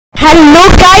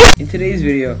Hello guys! In today's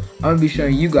video, I'm going to be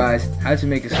showing you guys how to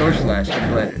make a sword slash in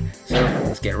Blender. So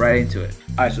let's get right into it.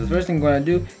 Alright, so the first thing we're going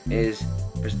to do is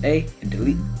press A and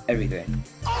delete everything.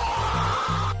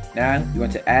 Now you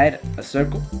want to add a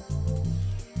circle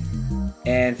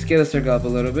and scale the circle up a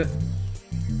little bit.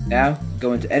 Now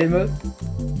go into edit mode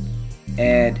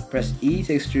and press E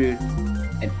to extrude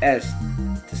and S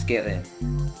to scale in.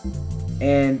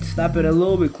 And stop it a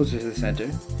little bit closer to the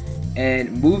center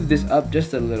and move this up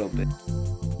just a little bit.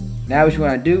 Now what you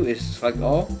want to do is select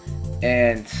all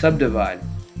and subdivide.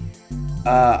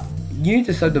 You need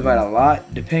to subdivide a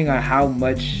lot depending on how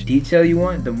much detail you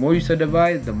want. The more you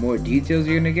subdivide, the more details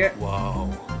you're gonna get.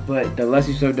 Wow. But the less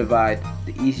you subdivide,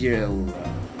 the easier it will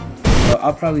run. So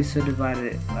I'll probably subdivide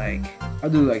it I'll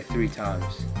do like 3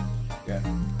 times. Okay.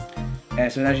 And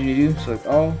so now what you need to do, select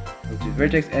all, go to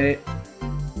vertex edit,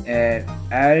 and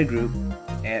add a group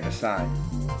and assign.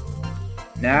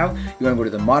 Now you want to go to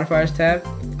the modifiers tab,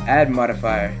 add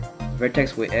modifier,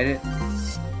 vertex weight edit,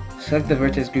 select the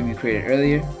vertex group you created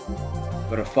earlier,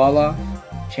 go to fall off,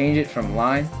 change it from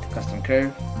line to custom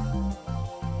curve,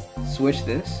 switch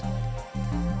this,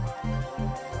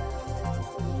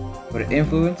 go to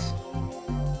influence,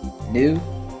 new,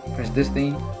 press this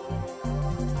thing,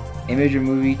 image or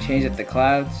movie, change it to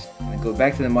clouds, and then go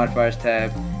back to the modifiers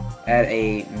tab, add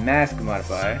a mask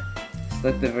modifier,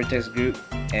 select the vertex group,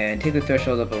 and take the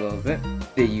threshold up a little bit.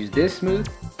 Then use this smooth.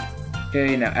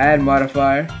 Okay, now add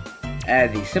modifier,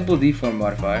 add the simple deform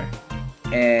modifier,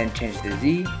 and change the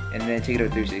Z, and then take it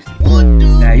over 360.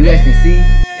 Now you guys can see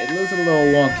it looks a little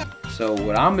wonky. So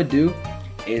what I'm gonna do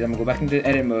is I'm gonna go back into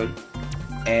edit mode,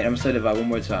 and I'm gonna subdivide one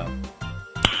more time.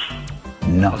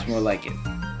 No. That's more like it.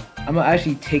 I'm gonna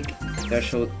actually take the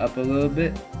threshold up a little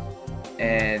bit,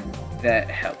 and that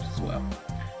helps as well.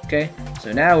 Okay,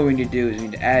 so now what we need to do is we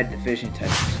need to add the finishing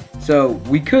touches. So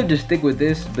we could just stick with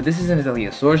this, but this isn't exactly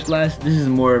a sword slash. This is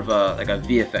more of like a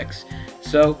VFX.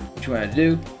 So what you want to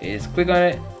do is click on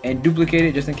it and duplicate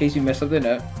it just in case you mess something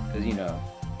up, because you know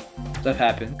stuff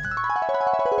happens.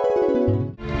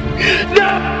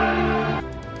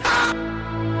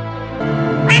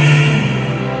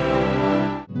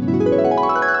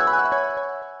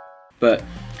 But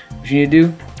what you need to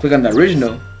do, click on the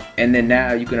original, and then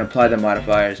now you can apply the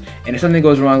modifiers. And if something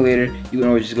goes wrong later, you can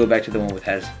always just go back to the one that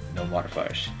has no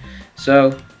modifiers.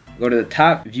 So go to the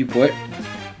top viewport,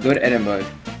 go to edit mode,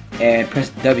 and press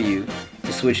W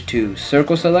to switch to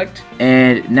circle select.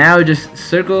 And now just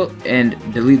circle and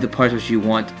delete the parts which you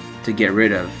want to get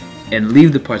rid of, and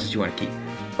leave the parts that you want to keep.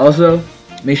 Also,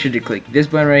 make sure to click this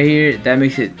button right here. That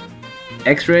makes it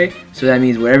X-ray, so that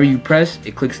means wherever you press,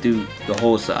 it clicks through the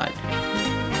whole side.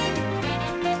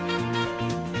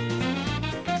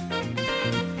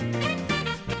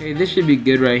 Okay, this should be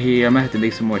good right here. I might have to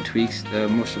make some more tweaks,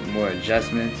 some more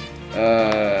adjustments.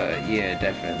 Yeah,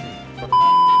 definitely.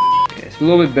 Okay, it's a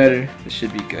little bit better. This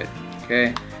should be good.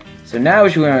 Okay, so now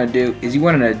what you want to do is you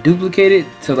want to duplicate it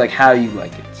to like how you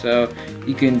like it. So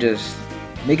you can just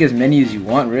make as many as you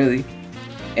want, really,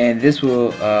 and this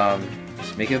will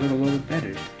just make it look a little bit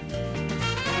better.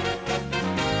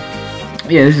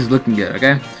 Yeah, this is looking good.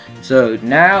 Okay. So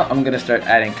now I'm gonna start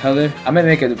adding color. I might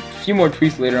make a few more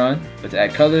tweaks later on, but to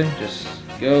add color, just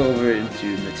go over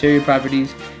into material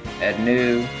properties, add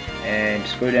new, and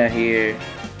scroll down here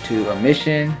to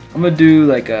emission. I'm gonna do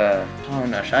like I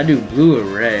don't know, should I do blue or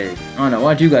red? I don't know,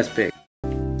 why don't you guys pick?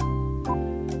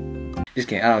 Just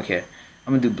kidding, I don't care.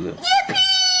 I'm gonna do blue.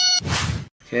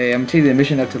 Okay, I'm gonna take the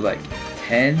emission up to like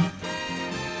 10,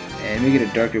 and make it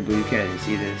a darker blue. You can't even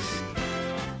see this.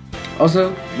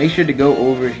 Also, make sure to go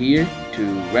over here to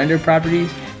render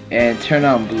properties and turn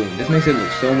on bloom. This makes it look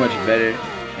so much better,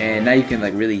 and now you can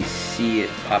like really see it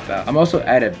pop out. I'm also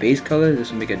add a base color.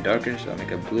 This will make it darker, so I'll make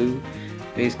a blue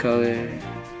base color.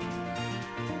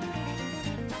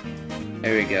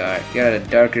 There we go. Alright, got a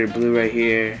darker blue right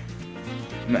here.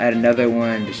 I'm gonna add another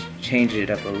one, just change it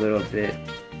up a little bit.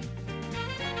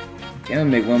 Okay, I'm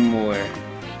gonna make one more.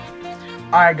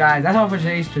 Alright guys, that's all for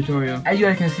today's tutorial. As you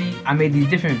guys can see, I made these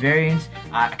different variants.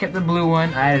 I kept the blue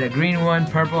one, I added a green one,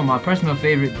 purple, and my personal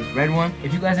favorite, this red one.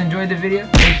 If you guys enjoyed the video,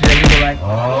 make sure to leave a like.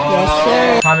 Yes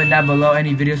sir! Comment down below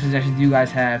any video suggestions you guys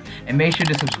have, and make sure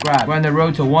to subscribe. We're on the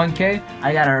road to 1K.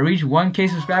 I gotta reach 1K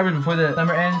subscribers before the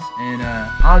summer ends, and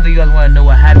I don't think you guys want to know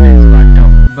what happens if I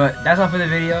don't. But that's all for the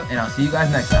video, and I'll see you guys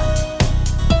next time.